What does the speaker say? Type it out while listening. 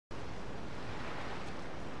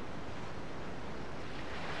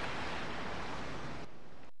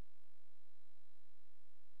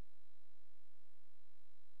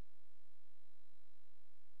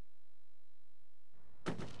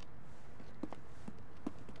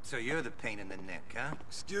So you're the pain in the neck, huh?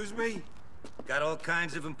 Excuse me? Got all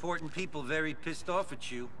kinds of important people very pissed off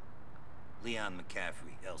at you. Leon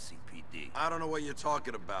McCaffrey, LCPD. I don't know what you're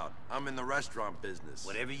talking about. I'm in the restaurant business.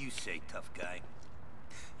 Whatever you say, tough guy.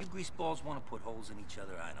 You greaseballs want to put holes in each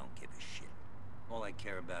other, I don't give a shit. All I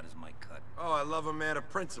care about is my cut. Oh, I love a man of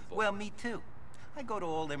principle. Well, me too. I go to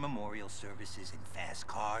all their memorial services in fast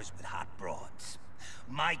cars with hot broads.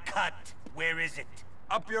 My cut, where is it?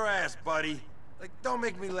 Up your ass, buddy. Like, don't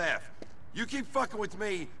make me laugh. You keep fucking with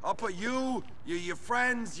me, I'll put you, your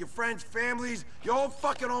friends, families, your whole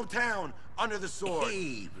fucking hometown under the sword.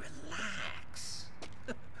 Hey, relax.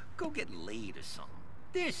 Go get laid or something.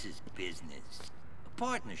 This is business. A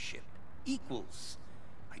partnership. Equals.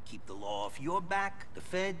 I keep the law off your back, the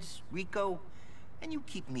feds, Rico, and you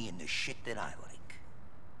keep me in the shit that I like.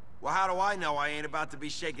 Well, how do I know I ain't about to be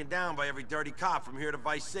shaken down by every dirty cop from here to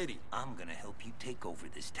Vice City? I'm gonna help you take over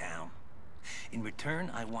this town. In return,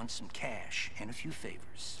 I want some cash and a few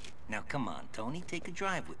favors. Now come on, Tony, take a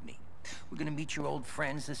drive with me. We're gonna meet your old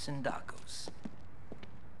friends, the Sindaccos.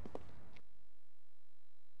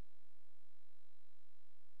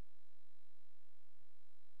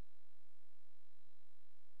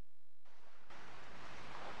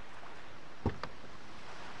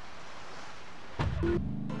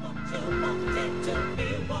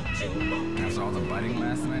 After all the biting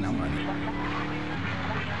last night, I'm ready.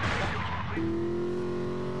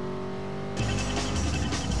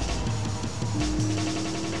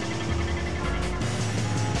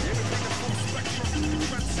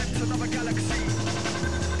 Transcends another galaxy.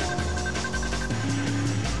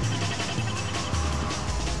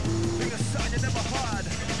 Being a son you never had,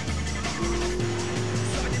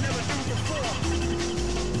 son you never knew before.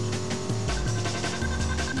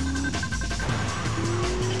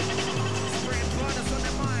 Spraying burners on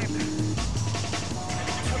their mind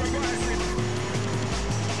till the rising.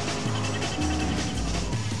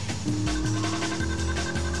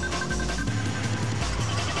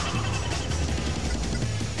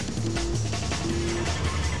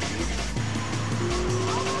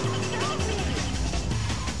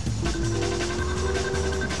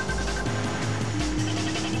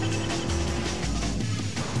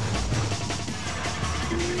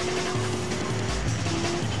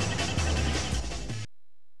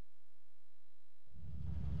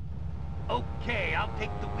 Okay, I'll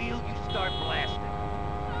take the wheel, you start blasting.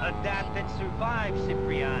 Adapt and survive,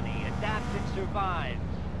 Cipriani. Adapt and survive.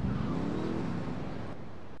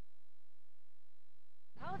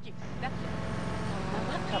 How would you expect it? My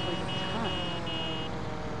laptop weighs a ton.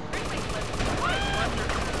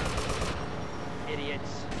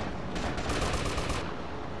 Idiots.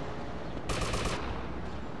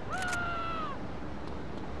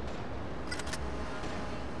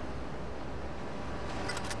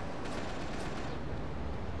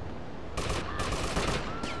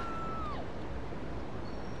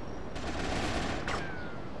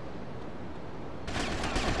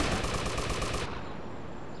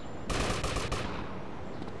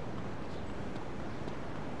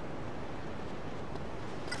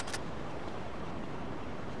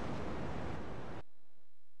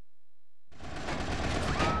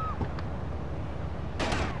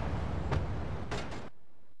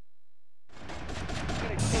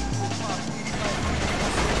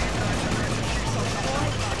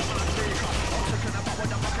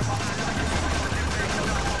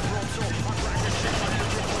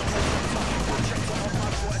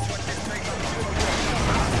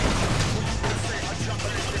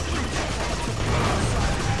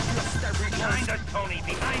 Behind us, Tony,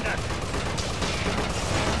 behind us!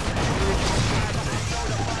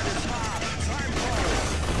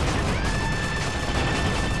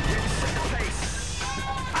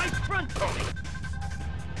 High front, Tony!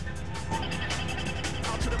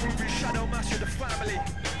 Out to the movie Shadow Master, the family.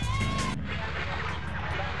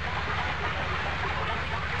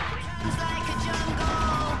 Like a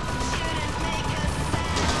jungle, shouldn't make a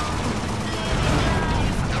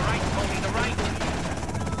The right, Tony, the right!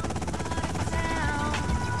 sound.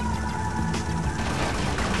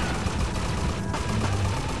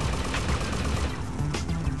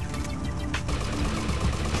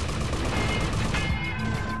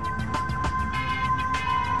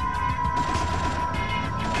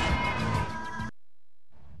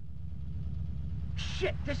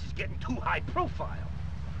 Shit, this is getting too high profile.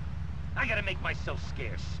 I gotta make myself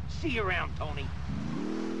scarce. See you around, Tony.